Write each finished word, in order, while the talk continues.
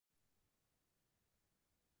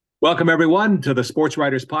Welcome, everyone, to the Sports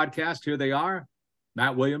Writers Podcast. Here they are,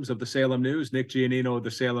 Matt Williams of the Salem News, Nick Giannino of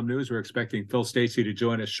the Salem News. We're expecting Phil Stacey to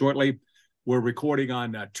join us shortly. We're recording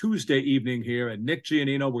on Tuesday evening here, and Nick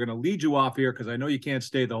Giannino, we're going to lead you off here because I know you can't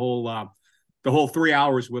stay the whole 3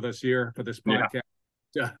 hours with us here for this podcast.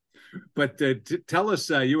 Yeah. But tell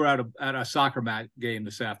us, you were at a soccer game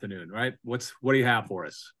this afternoon, right? What do you have for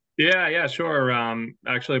us? Yeah, sure.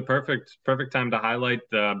 Actually, perfect time to highlight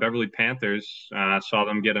the Beverly Panthers. Saw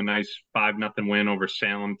them get a nice 5-0 win over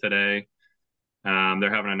Salem today.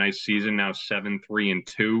 They're having a nice season now,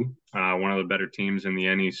 7-3-2. One of the better teams in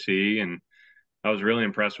the NEC, and I was really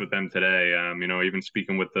impressed with them today. Even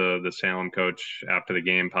speaking with the Salem coach after the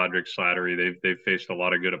game, Padraig Slattery, they've faced a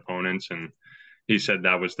lot of good opponents, and he said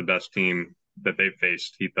that was the best team that they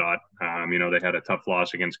faced. He thought, they had a tough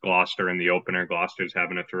loss against Gloucester in the opener. Gloucester's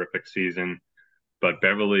having a terrific season, but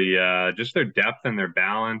Beverly, just their depth and their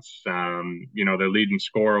balance. Their leading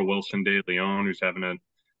scorer Wilson De Leon, who's having a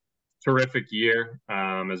terrific year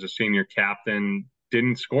as a senior captain,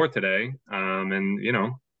 didn't score today, and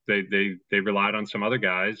they relied on some other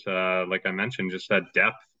guys, like I mentioned, just that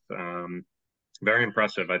depth. Very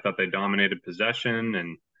impressive. I thought they dominated possession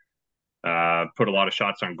and put a lot of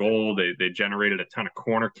shots on goal. They generated a ton of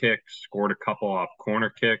corner kicks, scored a couple off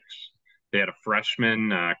corner kicks. They had a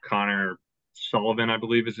freshman, Connor Sullivan, I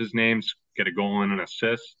believe is his name, get a goal and an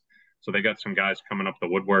assist. So they got some guys coming up the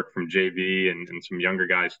woodwork from JV and some younger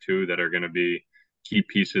guys too that are going to be key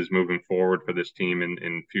pieces moving forward for this team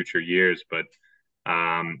in future years. But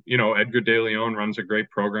Edgar De Leon runs a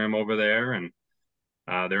great program over there, and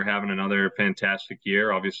they're having another fantastic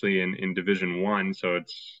year, obviously in Division One, so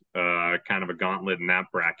it's kind of a gauntlet in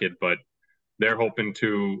that bracket. But they're hoping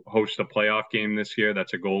to host a playoff game this year.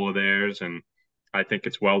 That's a goal of theirs, and I think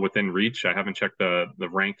it's well within reach. I haven't checked the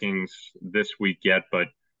rankings this week yet, but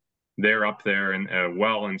they're up there and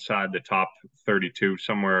well inside the top 32,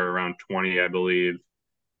 somewhere around 20, I believe.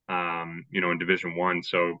 In Division One.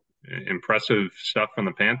 So impressive stuff from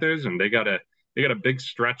the Panthers, and they got a big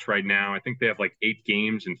stretch right now. I think they have like 8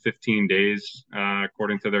 games in 15 days,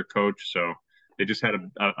 according to their coach. So they just had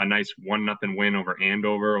a nice 1-0 win over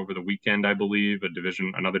Andover over the weekend, I believe.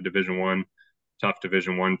 Another Division One, tough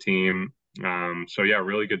Division One team. So yeah,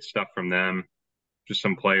 really good stuff from them. Just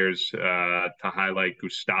some players to highlight.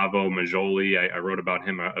 Gustavo Majoli, I wrote about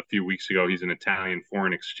him a few weeks ago. He's an Italian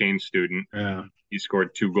foreign exchange student. Yeah. He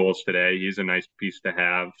scored 2 goals today. He's a nice piece to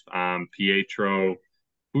have. Pietro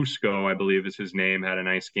Busco, I believe is his name, had a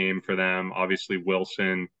nice game for them. Obviously,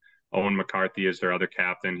 Wilson. Owen McCarthy is their other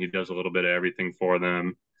captain. He does a little bit of everything for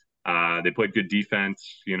them. They played good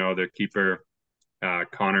defense. Their keeper,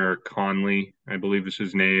 Connor Conley, I believe is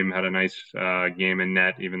his name, had a nice game in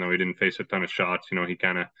net, even though he didn't face a ton of shots. He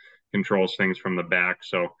kind of controls things from the back.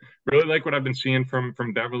 So really like what I've been seeing from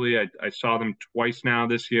Beverly. I saw them twice now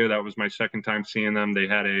this year. That was my second time seeing them. They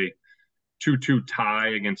had a 2-2 tie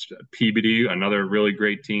against Peabody, another really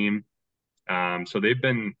great team. So they've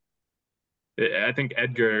been, I think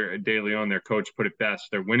Edgar De Leon, their coach, put it best.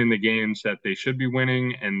 They're winning the games that they should be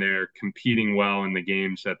winning, and they're competing well in the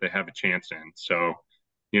games that they have a chance in. So,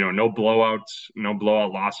 no blowouts, no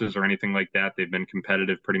blowout losses or anything like that. They've been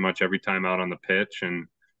competitive pretty much every time out on the pitch, and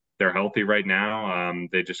they're healthy right now.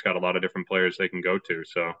 They just got a lot of different players they can go to.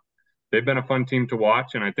 So they've been a fun team to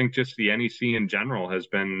watch, and I think just the NEC in general has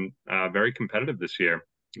been very competitive this year.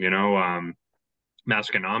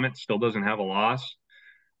 Masconomet still doesn't have a loss.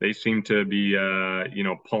 They seem to be,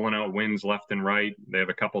 pulling out wins left and right. They have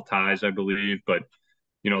a couple ties, I believe, but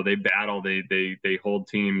they battle, they hold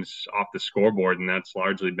teams off the scoreboard, and that's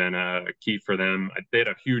largely been a key for them. They had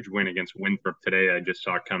a huge win against Winthrop today. I just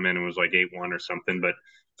saw it come in and was like 8-1 or something, but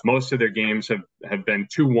most of their games have been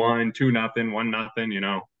 2-1,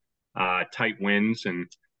 2-0, 1-0, tight wins. And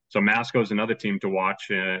so Masco is another team to watch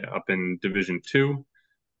up in Division Two.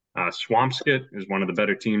 Swampscott is one of the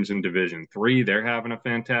better teams in Division Three. They're having a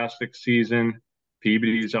fantastic season.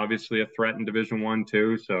 Peabody's obviously a threat in Division One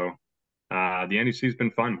too. So the NEC's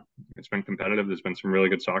been fun. It's been competitive. There's been some really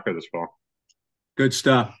good soccer this fall. Good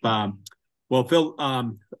stuff. Well, Phil,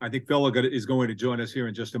 I think Phil is going to join us here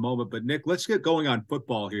in just a moment. But Nick, let's get going on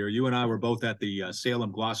football here. You and I were both at the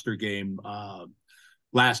Salem Gloucester game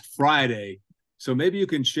last Friday. So maybe you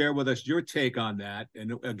can share with us your take on that,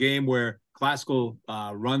 and a game where Classical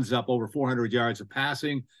runs up over 400 yards of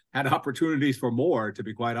passing, had opportunities for more, to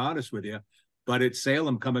be quite honest with you. But it's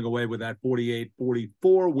Salem coming away with that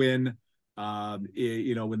 48-44 win,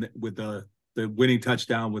 with the winning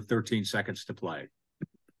touchdown with 13 seconds to play.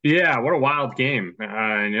 Yeah, what a wild game.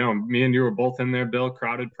 Me and you were both in there, Bill.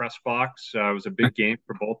 Crowded press box. It was a big game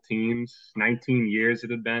for both teams. 19 years it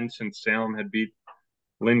had been since Salem had beat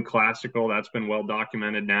Lynn Classical, that's been well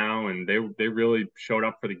documented now, and they really showed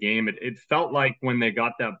up for the game. It felt like when they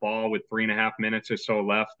got that ball with 3.5 minutes or so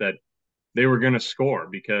left that they were going to score,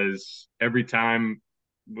 because every time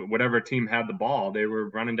whatever team had the ball, they were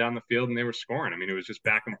running down the field and they were scoring. I mean, it was just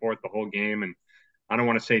back and forth the whole game. And I don't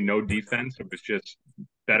want to say no defense. It was just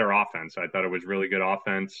better offense. I thought it was really good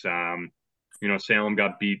offense. Salem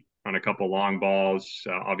got beat on a couple long balls.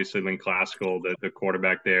 Obviously, Lynn Classical, the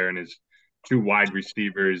quarterback there, and his two wide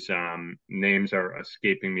receivers, names are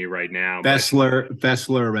escaping me right now. Fessler and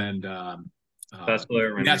Fessler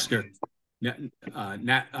and Nestor.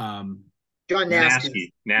 John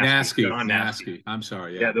Nasky. Nasky. I'm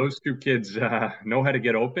sorry. Yeah, those two kids know how to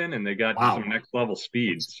get open, and they got some next level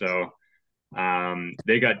speed. So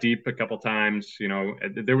they got deep a couple times.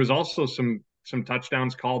 There was also some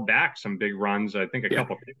touchdowns called back, some big runs. I think a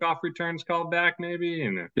couple kickoff returns called back, maybe,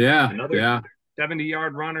 and another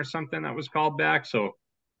 70-yard run or something that was called back. So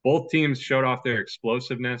both teams showed off their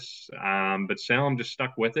explosiveness, but Salem just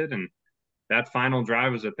stuck with it, and that final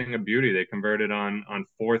drive was a thing of beauty. They converted on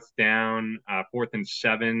 4th down, 4th and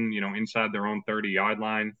 7, inside their own 30-yard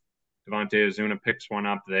line. Devontae Ozuna picks one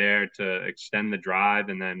up there to extend the drive,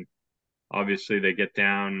 and then obviously they get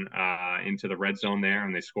down into the red zone there,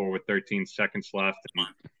 and they score with 13 seconds left. And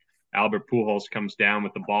Albert Pujols comes down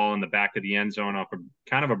with the ball in the back of the end zone off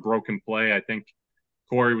kind of a broken play. I think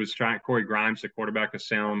Corey Grimes, the quarterback of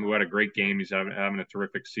Salem, who had a great game. He's having a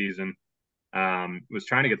terrific season. Was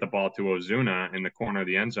trying to get the ball to Ozuna in the corner of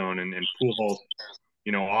the end zone, and Pujols,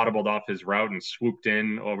 audibled off his route and swooped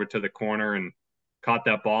in over to the corner and caught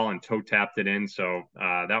that ball and toe tapped it in. So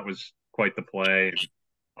that was quite the play. And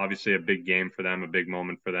obviously a big game for them, a big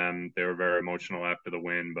moment for them. They were very emotional after the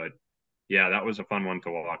win, but yeah, that was a fun one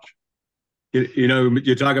to watch.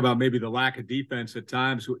 You talk about maybe the lack of defense at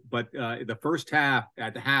times, but the first half,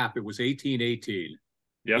 at the half, it was 18-18.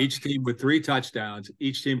 Yep. Each team with 3 touchdowns.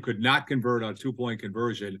 Each team could not convert on a 2-point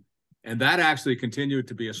conversion. And that actually continued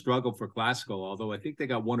to be a struggle for Classical, although I think they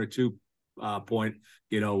got 1 or 2 point,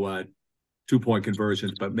 2-point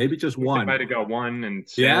conversions, but maybe just one. They might have got 1, and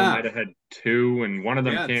Salem might have had 2, and one of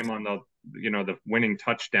them came on the winning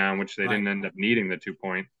touchdown, which they didn't end up needing the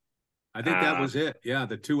 2-point. I think that was it. Yeah,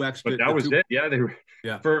 the 2 extra. But that was it. Yeah, they were.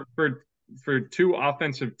 Yeah. For 2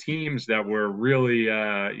 offensive teams that were really,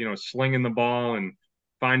 slinging the ball and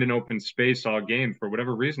find an open space all game, for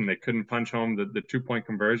whatever reason they couldn't punch home the 2-point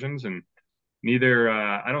conversions, and neither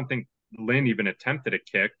I don't think Lynn even attempted a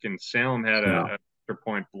kick, and Salem had a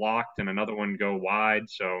point blocked and another one go wide,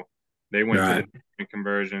 so they went to the 2-point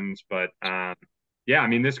conversions. But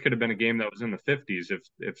this could have been a game that was in the 50s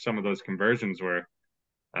if some of those conversions were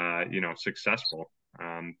successful.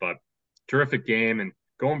 But terrific game. And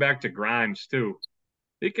going back to Grimes too,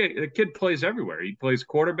 the kid plays everywhere. He plays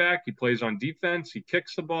quarterback. He plays on defense. He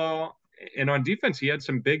kicks the ball. And on defense, he had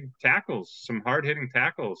some big tackles, some hard-hitting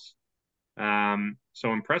tackles.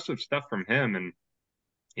 So impressive stuff from him. And,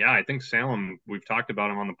 yeah, I think Salem, we've talked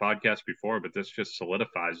about him on the podcast before, but this just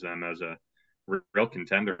solidifies them as a real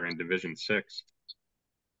contender in Division 6.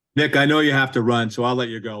 Nick, I know you have to run, so I'll let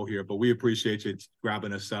you go here, but we appreciate you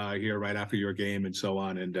grabbing us here right after your game and so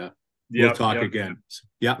on. And we'll talk again.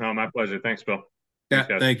 Yeah. No, my pleasure. Thanks, Bill. Yeah,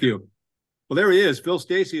 thank you. Well, there he is. Phil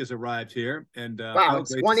Stacy has arrived here, and wow,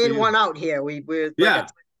 it's 1 in, 1 out here. We're a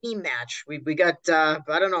team match. We got I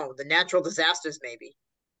don't know, the natural disasters maybe.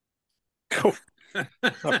 I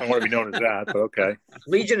don't want to be known as that, but okay.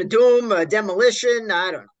 Legion of Doom, demolition.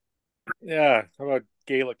 I don't know. Yeah, how about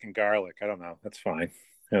Gaelic and garlic? I don't know. That's fine.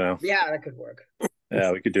 Yeah, that could work.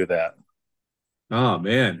 Yeah, we could do that. Oh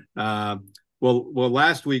man. Well,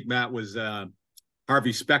 last week Matt was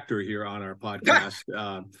Harvey Specter here on our podcast.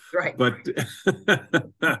 Right. But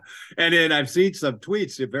and then I've seen some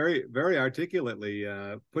tweets very, very articulately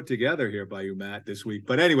put together here by you, Matt, this week.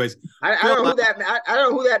 But anyways, I don't know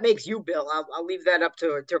who that makes you, Bill. I'll leave that up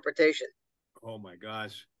to interpretation. Oh my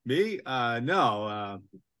gosh. Me? No.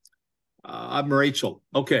 I'm Rachel.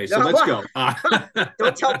 Okay, so let's go.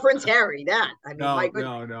 Don't tell Prince Harry that. I mean,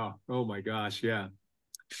 no. Oh my gosh, yeah.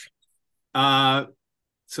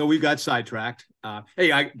 So we got sidetracked.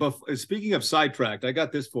 Speaking of sidetracked, I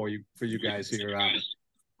got this for you guys here.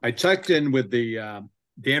 I checked in with the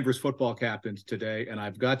Danvers football captains today, and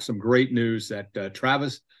I've got some great news that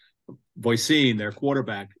Travis Voisin, their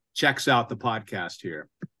quarterback, checks out the podcast here.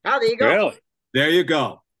 Oh, there you go. Really? There you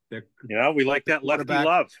go. We like that lefty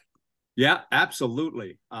love. Yeah,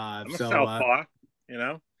 absolutely. I'm a southpaw,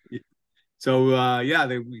 So,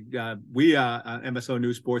 we MSO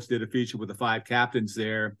News Sports did a feature with the 5 captains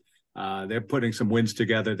there. They're putting some wins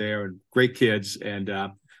together there, and great kids. And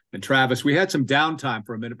Travis, we had some downtime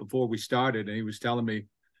for a minute before we started, and he was telling me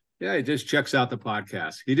Yeah, he just checks out the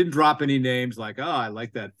podcast. He didn't drop any names like, oh, I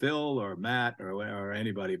like that Phil or Matt or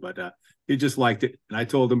anybody, but he just liked it. And I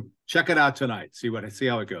told him, check it out tonight. See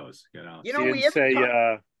how it goes. You So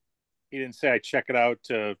know, he didn't say I check it out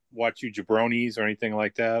to watch you jabronis or anything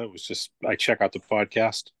like that. It was just I check out the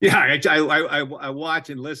podcast. Yeah, I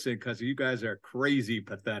watch and listen because you guys are crazy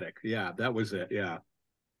pathetic. Yeah, that was it. Yeah.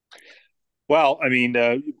 Well, I mean,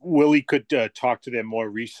 Willie could talk to their more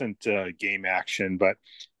recent game action, but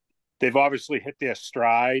they've obviously hit their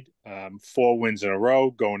stride. 4 wins in a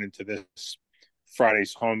row going into this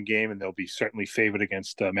Friday's home game, and they'll be certainly favored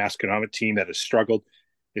against a Masconomet team that has struggled,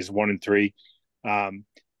 is 1-3.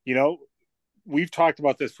 You know, we've talked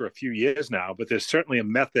about this for a few years now, but there's certainly a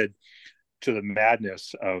method to the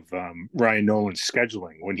madness of Ryan Nolan's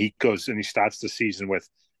scheduling when he goes and he starts the season with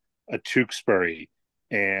a Tewksbury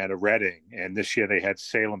and a Reading, and this year they had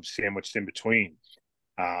Salem sandwiched in between.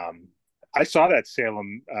 I saw that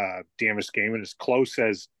Salem Danvers game, and as close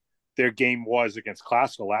as their game was against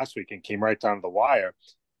Classical last week and came right down to the wire,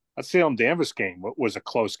 that Salem Danvers game was a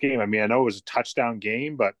close game. I mean, I know it was a touchdown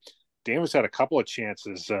game, but Danvers had a couple of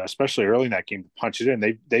chances, especially early in that game, to punch it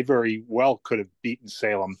in. They very well could have beaten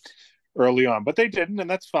Salem early on, but they didn't, and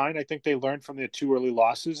that's fine. I think they learned from their 2 early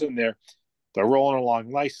losses, and they're rolling along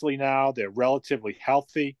nicely now. They're relatively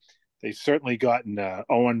healthy. They've certainly gotten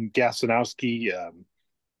Owen Gasanowski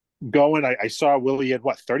going. I saw Willie had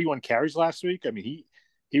 31 carries last week. I mean,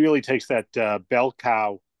 he really takes that bell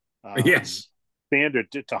cow Yes.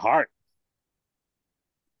 standard to heart.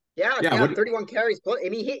 Yeah, Yeah, 31 carries. I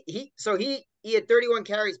mean, he had 31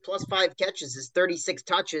 carries plus 5 catches, is 36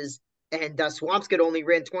 touches, and Swampscott only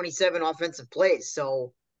ran 27 offensive plays.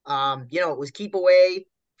 So, it was keep away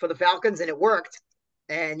for the Falcons, and it worked.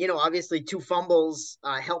 And obviously 2 fumbles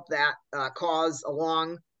helped that cause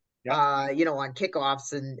along. Yep. On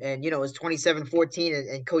kickoffs, and it was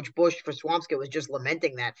 27-14, and Coach Bush for Swampscott was just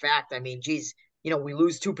lamenting that fact. I mean, geez, we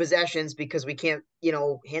lose 2 possessions because we can't,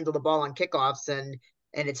 handle the ball on kickoffs, and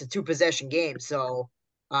it's a 2-possession game. So,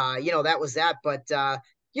 that was that. But,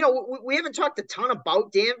 we haven't talked a ton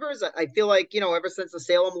about Danvers. I feel like, ever since the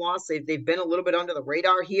Salem loss, they've been a little bit under the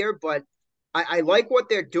radar here, but I like what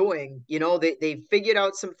they're doing. They figured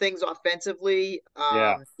out some things offensively.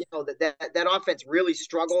 Yeah. That offense really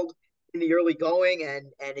struggled in the early going,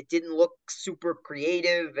 and it didn't look super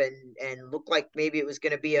creative, and looked like maybe it was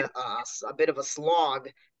going to be a bit of a slog.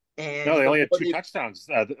 And No, they only had 2 touchdowns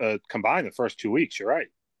combined the first 2 weeks. You're right.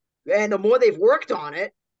 And the more they've worked on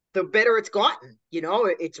it, the better it's gotten.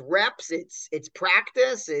 It's reps, it's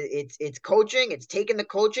practice, it's coaching, it's taking the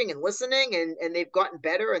coaching and listening, and they've gotten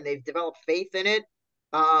better, and they've developed faith in it.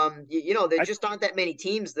 There just aren't that many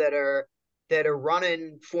teams that are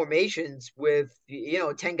running formations with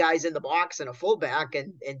 10 guys in the box and a fullback,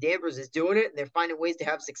 and Danvers is doing it, and they're finding ways to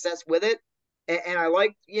have success with it. And I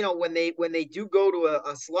like, when they do go to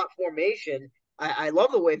a slot formation, I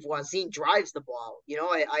love the way Voisin drives the ball.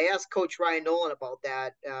 I asked Coach Ryan Nolan about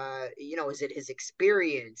that. Is it his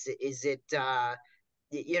experience? Is it,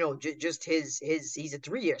 just his he's a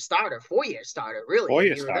 3-year starter, 4-year starter, really.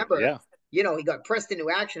 4-year starter, yeah. He got pressed into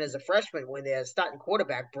action as a freshman when the starting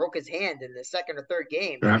quarterback broke his hand in the 2nd or 3rd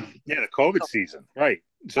game. Yeah, the COVID season, right.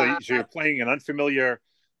 So you're playing an unfamiliar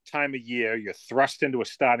time of year. You're thrust into a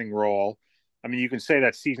starting role. I mean, you can say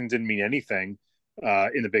that season didn't mean anything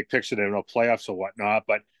in the big picture. There were no playoffs or whatnot,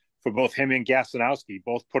 but for both him and Gasanowski,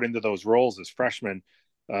 both put into those roles as freshmen,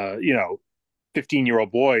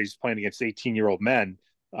 15-year-old boys playing against 18-year-old men,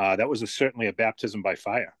 that was certainly a baptism by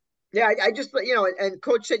fire. Yeah, I just, and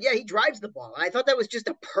Coach said, yeah, he drives the ball. And I thought that was just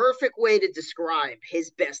a perfect way to describe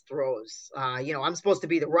his best throws. I'm supposed to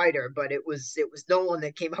be the writer, but it was Nolan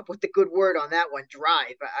that came up with the good word on that one,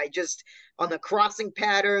 drive. I just, on the crossing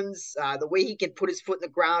patterns, the way he can put his foot in the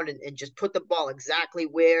ground and just put the ball exactly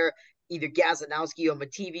where either Gasanowski or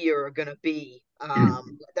Mativi are going to be.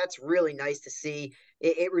 That's really nice to see.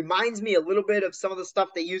 It reminds me a little bit of some of the stuff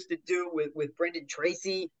they used to do with Brendan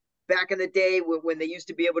Tracy back in the day when they used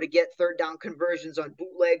to be able to get 3rd down conversions on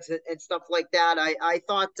bootlegs and stuff like that. I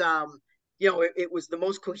thought, it was the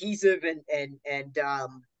most cohesive and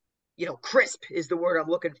crisp is the word I'm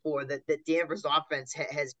looking for that Danvers offense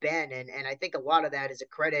has been. And I think a lot of that is a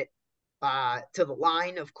credit to the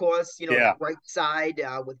line, of course, the right side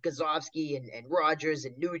with Gazovsky and Rogers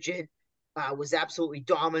and Nugent was absolutely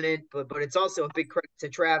dominant, but it's also a big credit to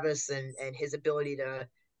Travis and his ability to,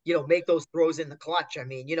 make those throws in the clutch. I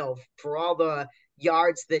mean, for all the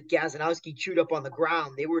yards that Gasanowski chewed up on the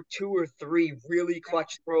ground, they were 2 or 3 really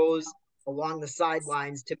clutch throws along the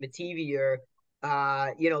sidelines to Mativier,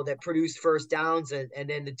 that produced first downs, and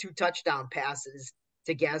then the 2 touchdown passes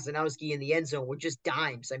to Gazanowski in the end zone were just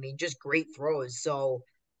dimes. I mean, just great throws. So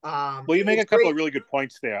well, you make it's a couple great. of really good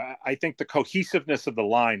points there. I think the cohesiveness of the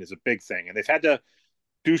line is a big thing, and they've had to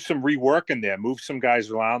do some rework in there, move some guys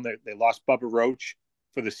around. They lost Bubba Roach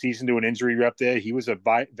for the season to an injury rep there. He was a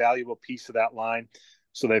valuable piece of that line.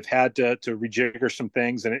 So they've had to rejigger some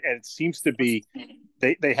things, and it seems to be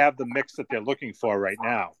they have the mix that they're looking for right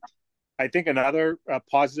now. I think another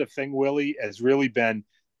positive thing, Willie, has really been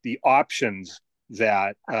the options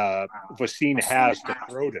that Vasine has to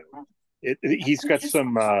throw to. He's got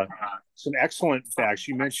some excellent backs.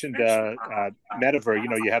 You mentioned Mediver. You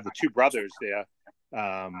know, you have the two brothers there,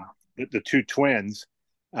 the two twins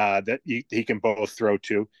that he can both throw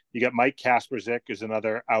to. You got Mike Kasperzik is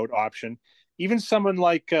another out option. Even someone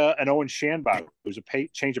like an Owen Shanbach, who's a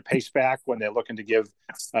change of pace back when they're looking to give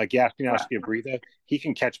Gafnowski a breather. He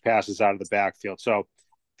can catch passes out of the backfield. So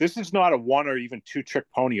this is not a one or even two trick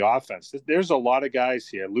pony offense. There's a lot of guys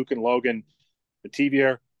here. Luke and Logan,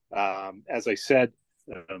 Mativier, as I said,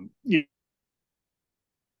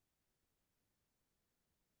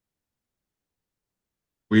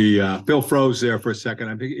 Phil froze there for a second.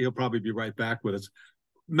 I think he'll probably be right back with us.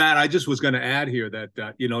 Matt, I just was going to add here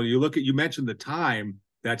that you mentioned the time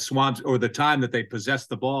that the time that they possessed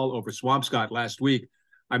the ball over Swampscott last week.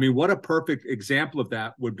 I mean, what a perfect example of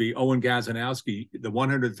that would be Owen Gazanowski, the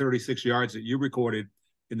 136 yards that you recorded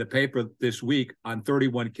in the paper this week on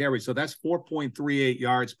 31 carries. So that's 4.38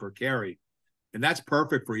 yards per carry. And that's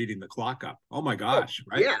perfect for eating the clock up. Oh my gosh.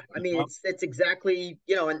 Right? Yeah. I mean, it's exactly,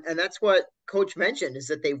 and that's what Coach mentioned, is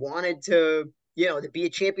that they wanted to be a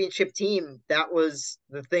championship team. That was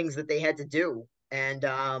the things that they had to do. And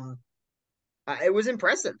it was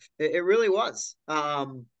impressive. It really was. I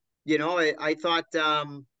thought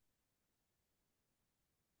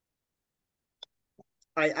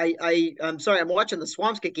I'm sorry, I'm watching the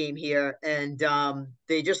Swampscott game here, and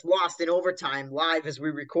they just lost in overtime live as we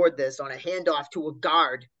record this on a handoff to a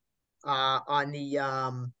guard on the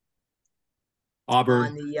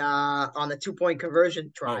Auburn on the 2-point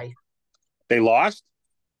conversion try. Oh. They lost?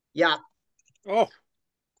 Yeah. Oh.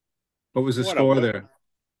 What was the score there?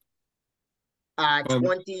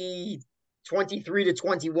 23 to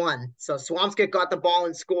 21. So Swampscott got the ball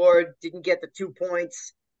and scored, didn't get the 2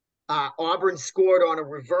 points. Auburn scored on a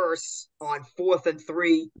reverse on 4th and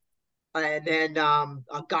 3. And then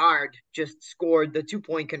a guard just scored the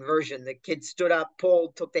 2-point conversion. The kid stood up,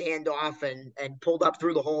 pulled, took the hand off, and pulled up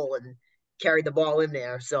through the hole and carried the ball in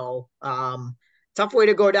there. So tough way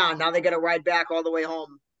to go down. Now they got to ride back all the way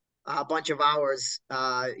home a bunch of hours,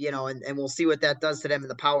 and we'll see what that does to them in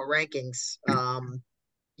the power rankings.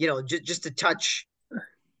 Just to touch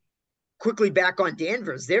quickly back on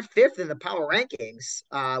Danvers, they're 5th in the power rankings,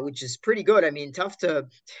 which is pretty good. I mean, tough to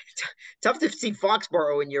see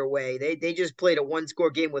Foxborough in your way. They just played a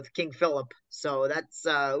 1-score game with King Philip, so that's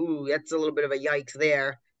a little bit of a yikes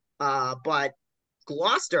there. But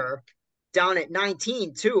Gloucester down at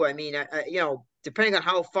 19 too. I mean, depending on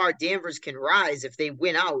how far Danvers can rise, if they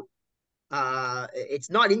win out, it's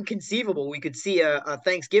not inconceivable we could see a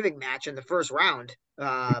Thanksgiving match in the first round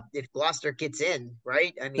if Gloucester gets in,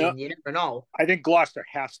 right? I mean, you never know. I think Gloucester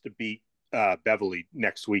has to beat Beverly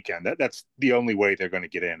next weekend. That's the only way they're going to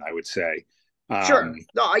get in, I would say. Sure.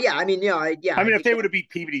 No, yeah. I mean, I mean, if they would have beat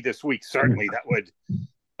Peabody this week, certainly that would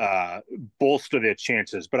bolster their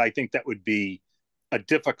chances. But I think that would be a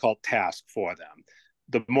difficult task for them.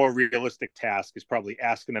 The more realistic task is probably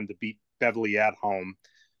asking them to beat Beverly at home.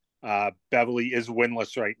 Beverly is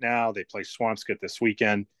winless right now. They play Swampscott this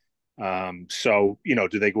weekend. So,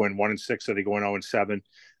 do they go in 1-6 or they go in 0-7?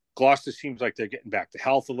 Gloucester seems like they're getting back to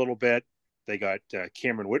health a little bit. They got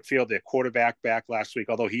Cameron Whitfield, their quarterback, back last week,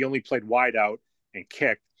 although he only played wide out and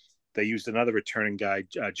kicked. They used another returning guy,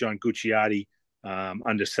 John Gucciotti,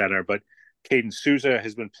 under center. But Caden Souza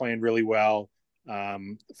has been playing really well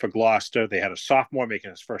for Gloucester. They had a sophomore making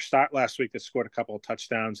his first start last week that scored a couple of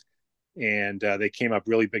touchdowns. And they came up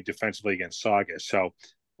really big defensively against Saugus. So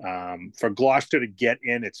for Gloucester to get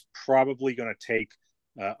in, it's probably going to take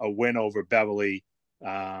a win over Beverly.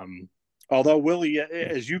 Although, Willie,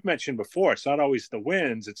 as you've mentioned before, it's not always the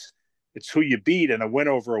wins. It's who you beat, and a win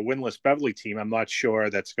over a winless Beverly team, I'm not sure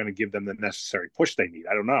that's going to give them the necessary push they need.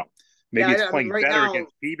 I don't know. Maybe it's playing better now,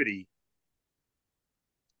 against Peabody.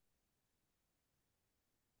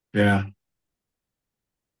 Yeah.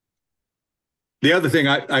 The other thing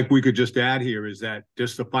we could just add here is that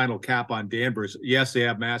just the final cap on Danvers. Yes, they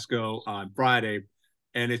have Masco on Friday,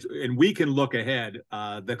 and we can look ahead.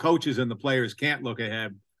 The coaches and the players can't look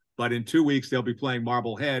ahead, but in 2 weeks they'll be playing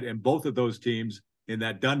Marblehead, and both of those teams in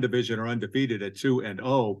that Dunn division are undefeated at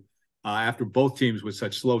 2-0. after both teams with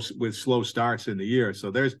slow starts in the year.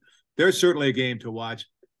 So there's certainly a game to watch.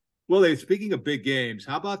 Well, speaking of big games,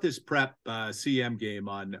 how about this prep CM game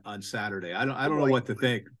on Saturday? I don't know what to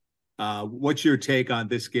think. What's your take on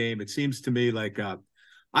this game? It seems to me like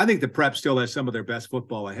I think the prep still has some of their best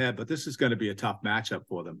football ahead, but this is going to be a tough matchup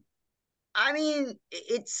for them. I mean,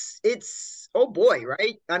 it's oh boy,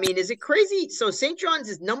 right? I mean, is it crazy? So St. John's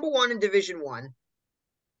is number one in Division One.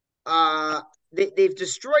 They've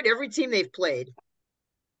destroyed every team they've played,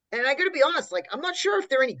 and I got to be honest, like I'm not sure if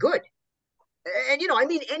they're any good. And I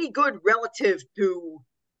mean any good relative to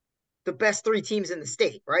the best three teams in the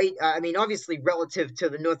state, right? I mean, obviously relative to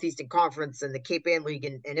the Northeastern Conference and the Cape Ann League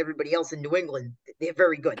and everybody else in New England, they're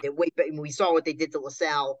very good. They're way better. We saw what they did to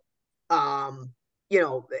LaSalle,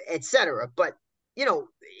 et cetera. But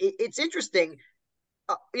it's interesting.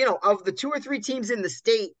 Of the two or three teams in the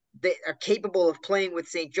state that are capable of playing with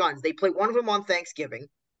St. John's, they play one of them on Thanksgiving,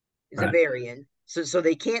 Zavarian. So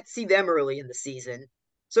they can't see them early in the season.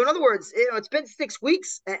 So in other words, it's been 6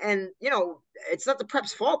 weeks, and it's not the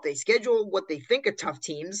Prep's fault. They schedule what they think are tough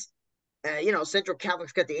teams. Central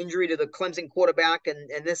Catholic's got the injury to the Clemson quarterback and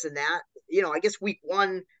this and that. I guess week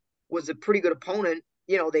 1 was a pretty good opponent.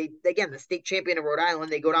 The state champion of Rhode Island,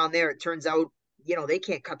 they go down there. It turns out, they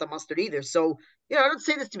can't cut the mustard either. So, I don't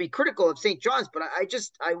say this to be critical of St. John's, but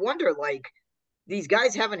I wonder, like, these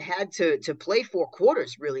guys haven't had to play 4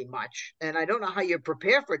 quarters really much. And I don't know how you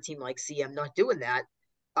prepare for a team like CM not doing that.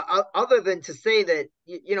 Other than to say that,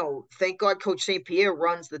 thank God Coach St. Pierre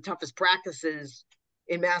runs the toughest practices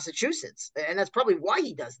in Massachusetts. And that's probably why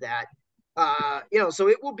he does that. So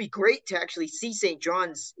it will be great to actually see St.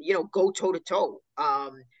 John's, go toe to toe.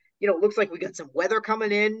 It looks like we got some weather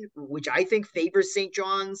coming in, which I think favors St.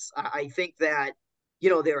 John's. I think that,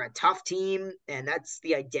 they're a tough team, and that's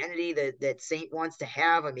the identity that St. wants to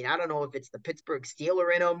have. I mean, I don't know if it's the Pittsburgh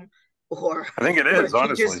Steeler in them or I think it is,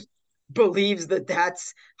 honestly. Believes that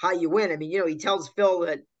that's how you win. I mean, he tells Phil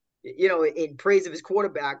that, in praise of his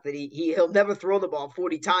quarterback, that he'll never throw the ball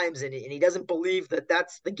 40 times, and he doesn't believe that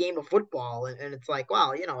that's the game of football. And it's like,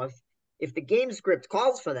 well, if the game script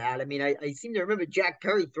calls for that, I mean, I seem to remember Jack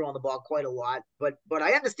Perry throwing the ball quite a lot, but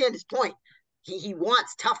I understand his point. He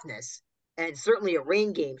wants toughness, and certainly a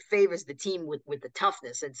rain game favors the team with the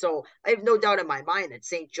toughness. And so I have no doubt in my mind that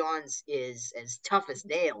St. John's is as tough as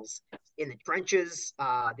nails in the trenches.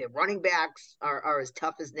 Their running backs are as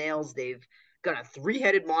tough as nails. They've got a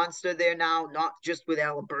 3-headed monster there now, not just with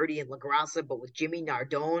Aliberti and LaGrassa, but with Jimmy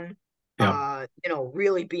Nardone,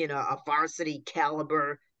 really being a varsity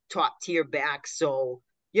caliber top tier back. So,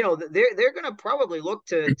 they're going to probably look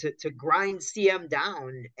to grind CM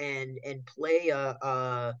down and play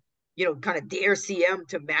kind of dare CM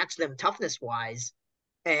to match them toughness wise.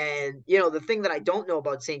 And, the thing that I don't know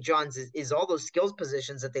about St. John's is all those skills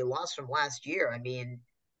positions that they lost from last year. I mean,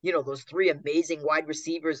 those 3 amazing wide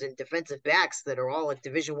receivers and defensive backs that are all at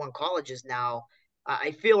Division I colleges now.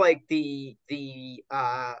 I feel like the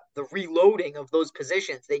reloading of those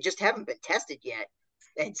positions, they just haven't been tested yet.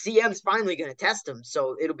 And CM's finally going to test them.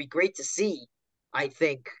 So it'll be great to see, I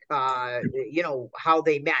think, how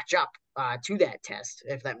they match up to that test,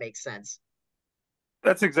 if that makes sense.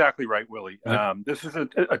 That's exactly right, Willie. Right. This is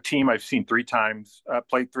a team I've seen 3 times,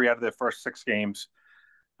 played 3 out of their first 6 games.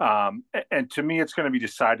 And to me, it's going to be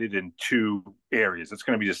decided in 2 areas. It's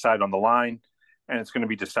going to be decided on the line, and it's going to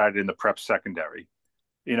be decided in the prep secondary.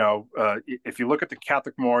 If you look at the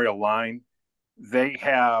Catholic Memorial line, they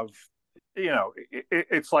have,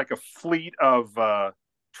 it's like a fleet of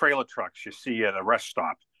trailer trucks you see at a rest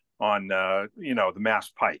stop on, the Mass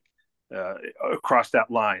Pike. Across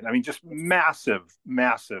that line. I mean, just massive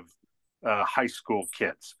high school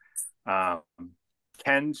kids.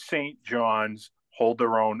 Can St. John's hold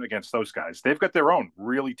their own against those guys? They've got their own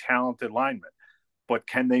really talented linemen, but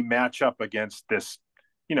can they match up against this,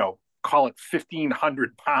 call it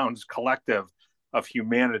 1,500 pounds collective of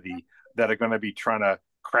humanity that are going to be trying to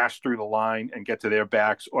crash through the line and get to their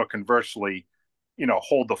backs, or conversely,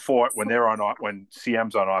 hold the fort when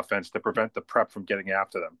CM's on offense to prevent the prep from getting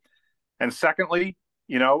after them. And secondly,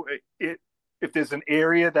 if there's an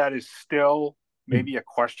area that is still maybe a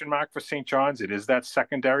question mark for St. John's, it is that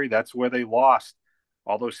secondary. That's where they lost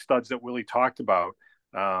all those studs that Willie talked about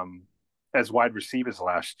as wide receivers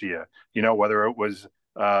last year. Whether it was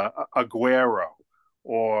Aguero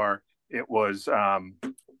or it was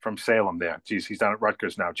from Salem there. Geez, he's down at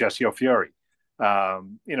Rutgers now. Jesse O'Fury.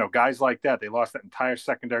 Guys like that. They lost that entire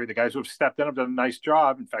secondary. The guys who have stepped in have done a nice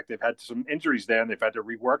job. In fact, they've had some injuries there, and they've had to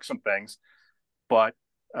rework some things. But,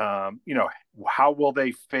 how will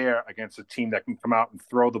they fare against a team that can come out and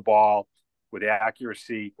throw the ball with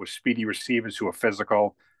accuracy, with speedy receivers who are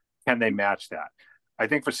physical? Can they match that? I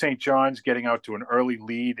think for St. John's, getting out to an early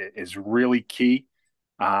lead is really key.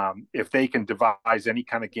 If they can devise any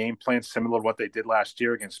kind of game plan similar to what they did last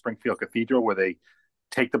year against Springfield Cathedral, where they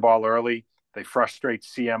take the ball early, they frustrate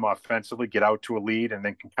CM offensively, get out to a lead, and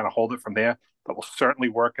then can kind of hold it from there, that will certainly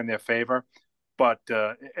work in their favor. But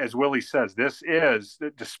as Willie says, this is,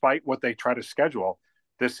 despite what they try to schedule,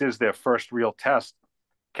 this is their first real test.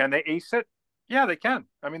 Can they ace it? Yeah, they can.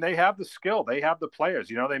 I mean, they have the skill. They have the players.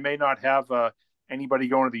 You know, they may not have anybody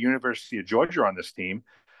going to the University of Georgia on this team,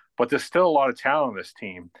 but there's still a lot of talent on this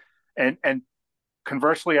team. And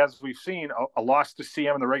conversely, as we've seen, a loss to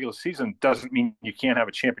CM in the regular season doesn't mean you can't have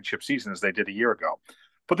a championship season as they did a year ago.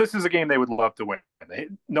 But this is a game they would love to win.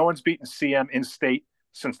 No one's beaten CM in state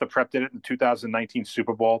since the Prep did it in the 2019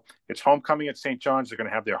 Super Bowl. It's homecoming at St. John's. They're going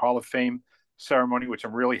to have their Hall of Fame ceremony, which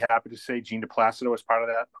I'm really happy to say Gene DePlacido was part of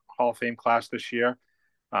that Hall of Fame class this year.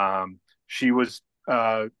 She was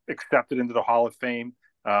accepted into the Hall of Fame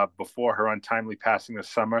before her untimely passing this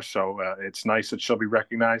summer. So it's nice that she'll be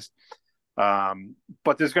recognized.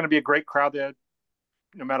 But there's going to be a great crowd there,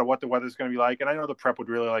 no matter what the weather's going to be like. And I know the Prep would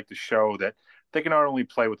really like to show that they can not only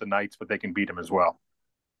play with the Knights, but they can beat them as well.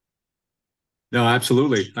 No,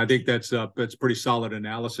 absolutely. I think that's pretty solid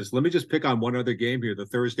analysis. Let me just pick on one other game here, the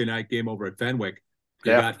Thursday night game over at Fenwick.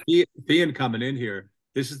 You got Thean coming in here.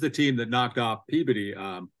 This is the team that knocked off Peabody.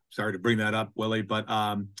 Sorry to bring that up, Willie, but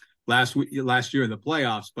last year in the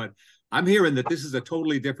playoffs. But I'm hearing that this is a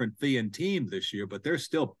totally different Thean team this year, but they're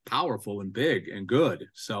still powerful and big and good.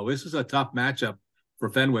 So this is a tough matchup for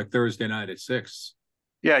Fenwick Thursday night at 6.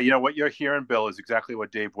 Yeah, you know what you're hearing, Bill, is exactly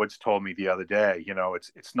what Dave Woods told me the other day. You know,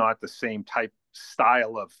 it's not the same type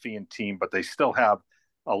style of Thean team, but they still have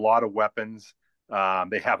a lot of weapons.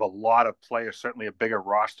 They have a lot of players, certainly a bigger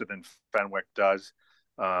roster than Fenwick does.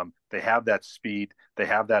 They have that speed. They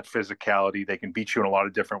have that physicality. They can beat you in a lot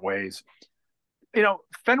of different ways. You know,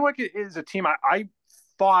 Fenwick is a team I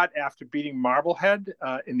thought after beating Marblehead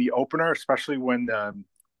in the opener, especially when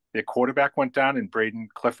their quarterback went down and Braden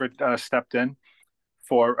Clifford stepped in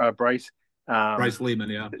for Bryce. Bryce Lehman,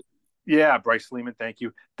 yeah. Yeah, Bryce Lehman, thank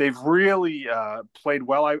you. They've really played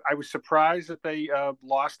well. I was surprised that they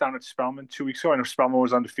lost down at Spelman 2 weeks ago. I know Spelman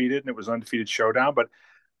was undefeated, and it was an undefeated showdown, but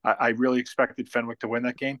I really expected Fenwick to win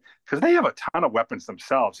that game because they have a ton of weapons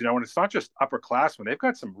themselves. You know, and it's not just upperclassmen. They've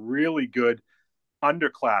got some really good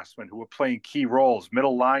underclassmen who are playing key roles,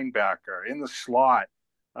 middle linebacker, in the slot,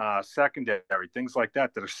 secondary, things like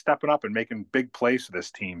that are stepping up and making big plays for this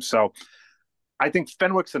team. So I think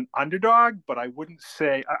Fenwick's an underdog, but I wouldn't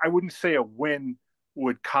say a win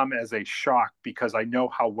would come as a shock because I know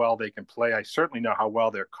how well they can play. I certainly know how well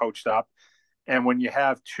they're coached up. And when you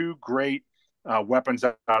have two great weapons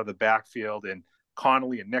out of the backfield and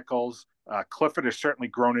Connolly and Nichols, Clifford has certainly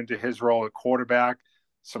grown into his role at quarterback.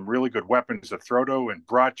 Some really good weapons to throw to, and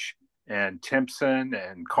Brutch and Timpson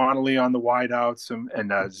and Connolly on the wideouts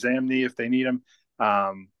and Zamni if they need him.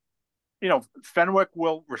 You know, Fenwick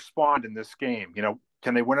will respond in this game. You know,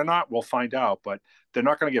 can they win or not? We'll find out, but they're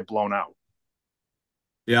not going to get blown out.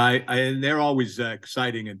 Yeah, and they're always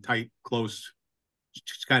exciting and tight, close,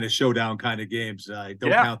 kind of showdown kind of games. Don't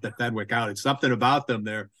count the Fenwick out. It's something about them.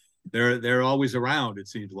 They're always around. It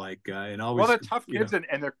seems like, and always. Well, they're tough kids, and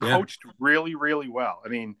they're coached really, really well. I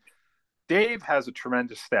mean, Dave has a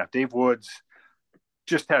tremendous staff. Dave Woods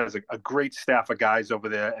just has a great staff of guys over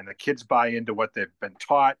there, and the kids buy into what they've been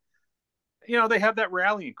taught. You know, they have that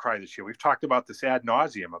rallying cry this year. We've talked about this ad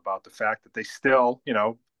nauseum about the fact that they still, you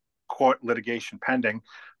know, court litigation pending.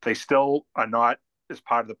 They still are not as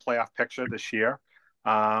part of the playoff picture this year.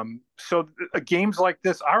 So games like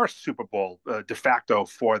this are a Super Bowl de facto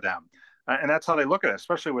for them. And that's how they look at it,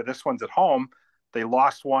 especially with this one's at home. They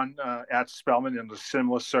lost one at Spelman under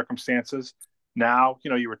similar circumstances. Now, you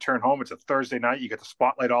know, you return home. It's a Thursday night. You get to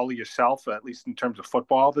spotlight all of yourself, at least in terms of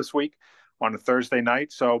football this week on a Thursday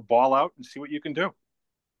night. So ball out and see what you can do.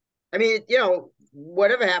 I mean, you know,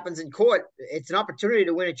 whatever happens in court, it's an opportunity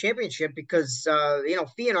to win a championship because, you know,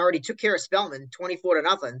 Thean already took care of Spelman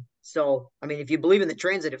 24-0. So, I mean, if you believe in the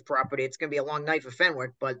transitive property, it's going to be a long night for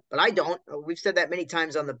Fenwick, but I don't. We've said that many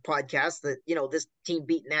times on the podcast that, you know, this team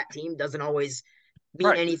beating that team doesn't always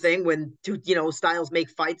mean anything when two, you know, styles make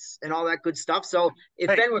fights and all that good stuff. So if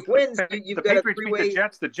Fenwick wins, you've got Patriots a three-way. Beat the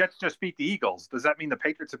Jets. The Jets just beat the Eagles. Does that mean the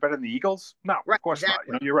Patriots are better than the Eagles? No, right, of course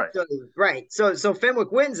exactly. not. You know, you're right. So, right. So Fenwick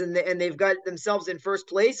wins, and they've got themselves in first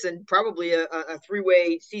place and probably a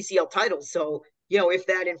three-way CCL title. So, you know, if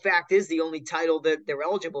that in fact is the only title that they're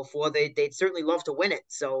eligible for, they'd certainly love to win it.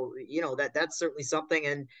 So, you know, that's certainly something.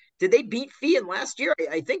 And did they beat Thean last year?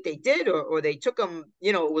 I think they did, or they took them,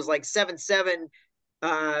 you know, it was like 7-7.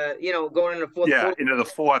 going into the fourth Yeah, quarter. into the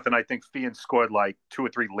fourth, and I think Fian scored like 2 or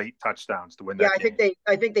 3 late touchdowns to win Yeah, that game.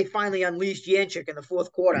 I think they finally unleashed Yanchuk in the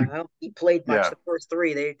fourth quarter. I don't think he played much the first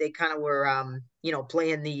three. They kind of were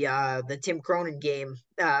playing the Tim Cronin game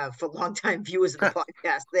for longtime viewers of the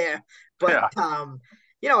podcast there. But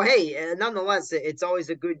hey, nonetheless, it's always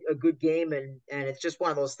a good game, and it's just one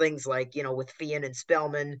of those things like with Fian and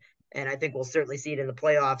Spellman, and I think we'll certainly see it in the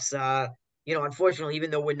playoffs. Unfortunately,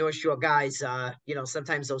 even though we're North Shore guys,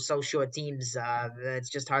 sometimes those South Shore teams, it's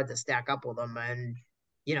just hard to stack up with them. And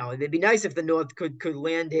it'd be nice if the North could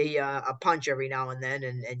land a punch every now and then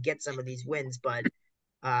and get some of these wins, but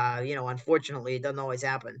unfortunately, it doesn't always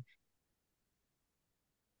happen.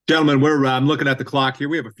 Gentlemen, I'm looking at the clock here.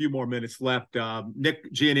 We have a few more minutes left.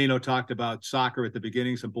 Nick Giannino talked about soccer at the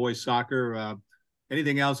beginning, some boys soccer.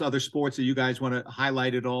 Anything else, other sports that you guys want to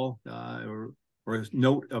highlight at all, or a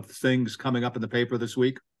note of things coming up in the paper this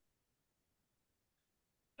week?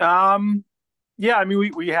 Yeah, I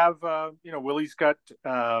mean, we have, Willie's got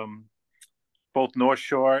both North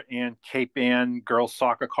Shore and Cape Ann girls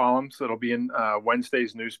soccer columns that'll be in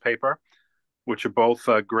Wednesday's newspaper, which are both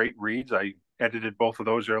great reads. I edited both of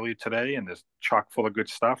those earlier today, and there's chock full of good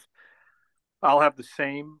stuff. I'll have the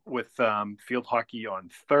same with field hockey on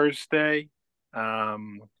Thursday. We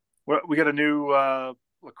got a new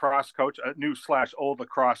lacrosse coach, a new / old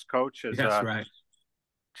lacrosse coach. That's right.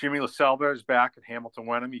 Jimmy LaSelva is back at Hamilton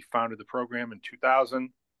Wenham. He founded the program in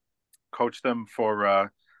 2000, coached them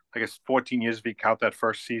for, 14 years if you count that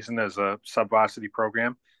first season as a sub-varsity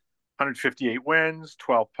program. 158 wins,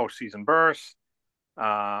 12 postseason berths.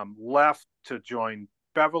 Left to join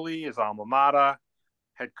Beverly as alma mater.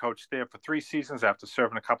 Head coach there for 3 seasons after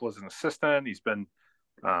serving a couple as an assistant. He's been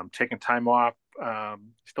taking time off.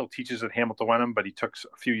 Still teaches at Hamilton Wenham, but he took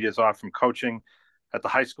a few years off from coaching. At the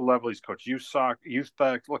high school level, he's coached youth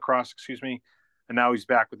lacrosse, and now he's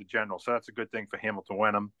back with the General. So that's a good thing for Hamilton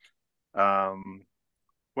Wenham.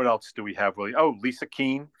 What else do we have, Willie? Oh, Lisa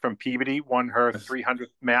Keene from Peabody won her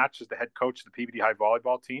 300th match as the head coach of the Peabody High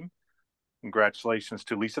volleyball team. Congratulations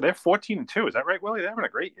to Lisa. They're 14-2. Is that right, Willie? They're having a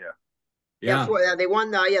great year. Yeah, they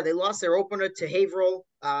won. They lost their opener to Haverhill.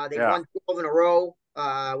 They won 12 in a row,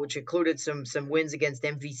 which included some wins against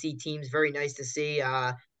MVC teams. Very nice to see.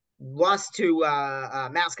 Lost to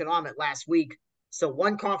Masconomet last week, so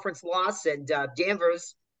 1 conference loss, and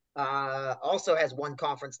Danvers also has 1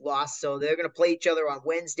 conference loss. So they're going to play each other on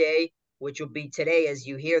Wednesday, which will be today as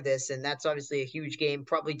you hear this, and that's obviously a huge game.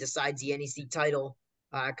 Probably decides the NEC title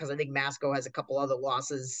because I think Masco has a couple other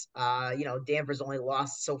losses. Danvers' only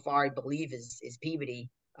loss so far, I believe, is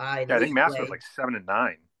Peabody. I think Masco's like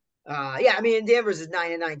 7-9. Danvers is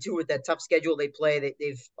 9-9 too with that tough schedule they play.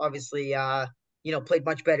 They've obviously played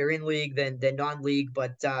much better in league than non-league,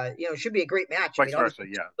 but it should be a great match. Vice versa,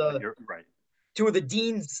 you're right. 2 of the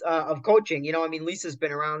deans of coaching. Lisa's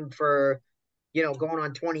been around for going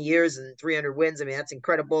on 20 years and 300 wins. I mean, that's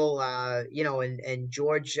incredible. And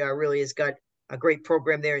George really has got a great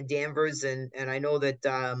program there in Danvers, and I know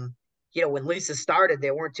that when Lisa started,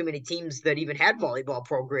 there weren't too many teams that even had volleyball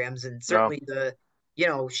programs, and certainly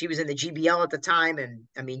she was in the GBL at the time, and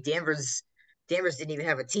I mean Danvers didn't even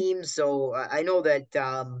have a team. So I know that,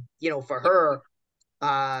 for her,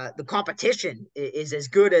 the competition is as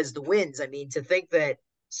good as the wins. I mean, to think that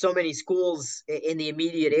so many schools in the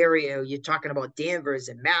immediate area, you're talking about Danvers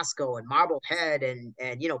and Masco and Marblehead and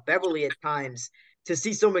Beverly at times, to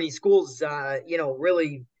see so many schools,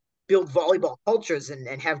 really build volleyball cultures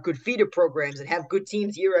and have good feeder programs and have good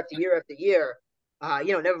teams year after year after year.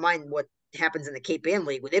 Never mind what happens in the Cape Ann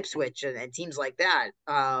League with Ipswich and teams like that.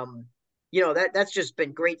 That's just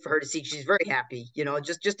been great for her to see. She's very happy,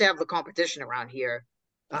 just to have the competition around here.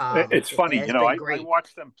 It's funny, I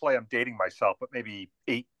watched them play. I'm dating myself, but maybe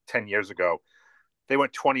 8-10 years ago, they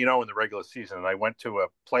went 20-0 in the regular season, and I went to a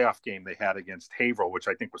playoff game they had against Haverhill, which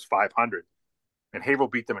I think was 500, and Haverhill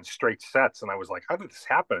beat them in straight sets. And I was like, how did this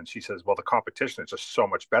happen? And she says, well, the competition is just so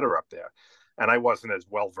much better up there. And I wasn't as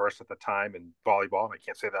well versed at the time in volleyball, and I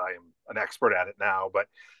can't say that I am an expert at it now, but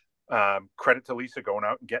credit to Lisa going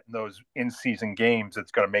out and getting those in-season games.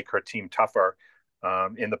 It's going to make her team tougher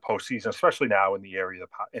in the postseason, especially now in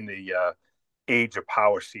the age of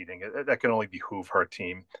power seeding. That can only behoove her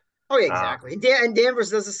team. Oh, yeah, exactly. And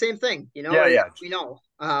Danvers does the same thing. We know.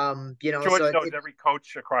 George knows every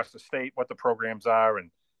coach across the state, what the programs are, and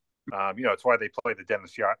it's why they play the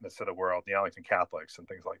Dennis Yachtness of the world, the Arlington Catholics, and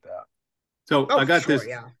things like that. So I got this.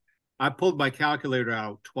 Yeah. I pulled my calculator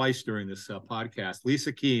out twice during this podcast.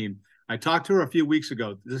 Lisa Keene, I talked to her a few weeks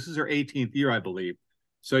ago. This is her 18th year, I believe.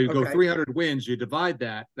 So you go 300 wins, you divide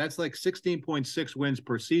that. That's like 16.6 wins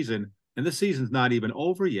per season. And this season's not even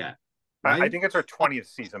over yet. right? I think it's her 20th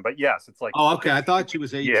season, but yes, it's like. Oh, okay. I thought she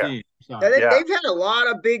was Yeah. 18. Yeah, Sorry. they've had a lot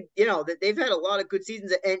of big, they've had a lot of good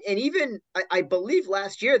seasons, and even I believe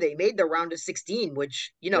last year they made the round of 16,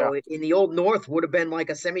 which Yeah. in the old North would have been like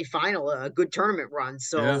a semifinal, a good tournament run.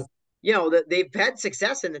 Yeah. So they've had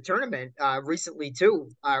success in the tournament recently too,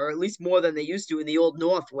 or at least more than they used to in the old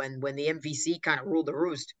North when the MVC kind of ruled the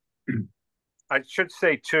roost. I should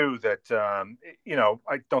say too that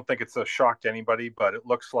I don't think it's a shock to anybody, but it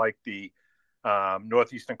looks like the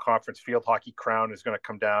Northeastern Conference field hockey crown is going to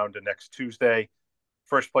come down to next Tuesday.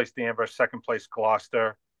 First place Danvers, second place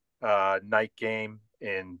Gloucester. Night game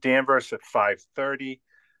in Danvers at 5:30.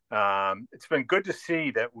 It's been good to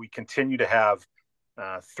see that we continue to have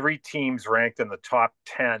 3 teams ranked in the top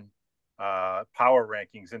 10 power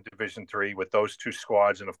rankings in Division III with those 2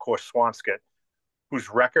 squads, and of course Swampscott, whose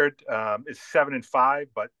record is 7-5,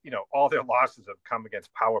 but all their losses have come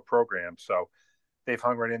against power programs. So they've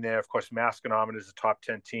hung right in there. Of course, Masconomet is a top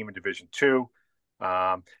 10 team in Division II.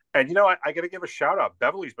 And I got to give a shout out.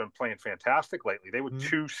 Beverly's been playing fantastic lately. They were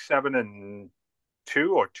 2-7-2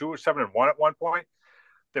 or 2-7-1 at one point.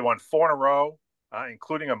 They won 4 in a row,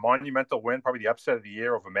 including a monumental win, probably the upset of the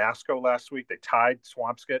year over Masco last week. They tied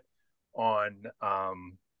Swampscott on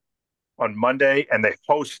Monday, and they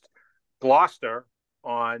host Gloucester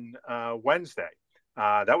on Wednesday.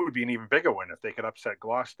 That would be an even bigger win if they could upset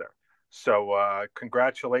Gloucester. So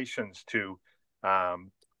congratulations to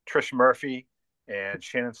Trish Murphy and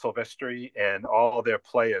Shannon Silvestri and all their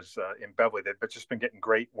players in Beverly. They've just been getting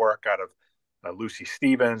great work out of Lucy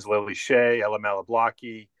Stevens, Lily Shea, Ella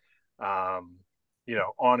Malablaki, on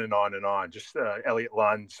and on and on. Just Elliot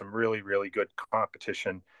Lund, some really, really good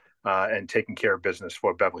competition and taking care of business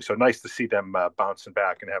for Beverly. So nice to see them bouncing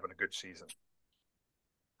back and having a good season.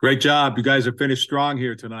 Great job. You guys have finished strong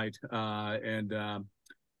here tonight. And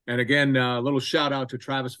again, a little shout out to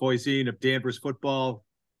Travis Voisine of Danvers Football.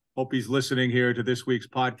 Hope he's listening here to this week's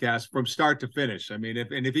podcast from start to finish. I mean,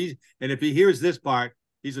 if he hears this part,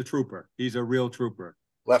 he's a trooper. He's a real trooper.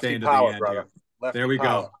 Lefty power, brother. Lefty there we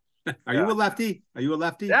power. Go. Are you a lefty? Are you a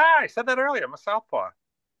lefty? Yeah, I said that earlier. I'm a southpaw.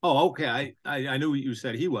 Oh, okay. I knew you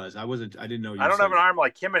said he was. I didn't know you. I don't have an arm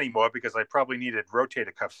like him anymore because I probably needed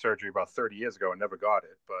rotator cuff surgery about 30 years ago and never got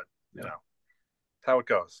it. But that's how it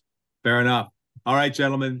goes. Fair enough. All right,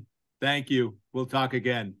 gentlemen. Thank you. We'll talk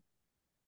again.